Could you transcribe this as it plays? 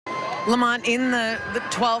LaMonte, in the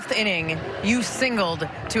 12th inning, you singled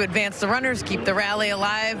to advance the runners, keep the rally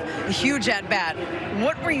alive. A huge at-bat.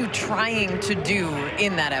 What were you trying to do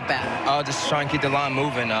in that at-bat? Just try and keep the line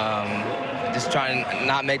moving. Just try and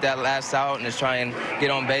not make that last out, and just try and get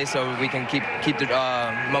on base so we can keep the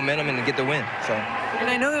momentum and get the win. So. And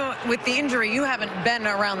I know with the injury, you haven't been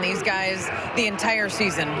around these guys the entire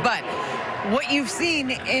season, but what you've seen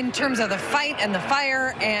in terms of the fight and the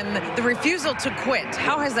fire and the refusal to quit,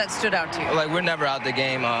 how has that stood out to you? Like, we're never out the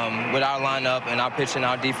game with our lineup and our pitching,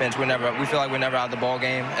 our defense. We feel like we're never out the ball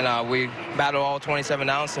game, and we battle all 27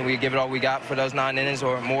 outs, and we give it all we got for those 9 innings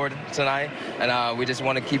or more tonight, and we just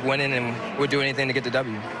want to keep winning, and we'll do anything to get the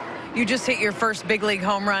W. You just hit your first big league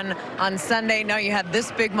home run on Sunday. Now you have this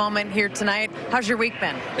big moment here tonight. How's your week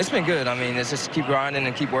been? It's been good. I mean, it's just keep grinding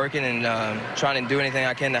and keep working and trying to do anything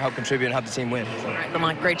I can to help contribute and help the team win. So. All right,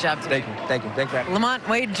 LaMonte, great job today. Thank you. Thank you. Thanks for having me. LaMonte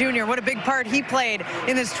Wade Jr., what a big part he played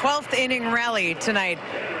in this 12th inning rally tonight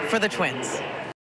for the Twins.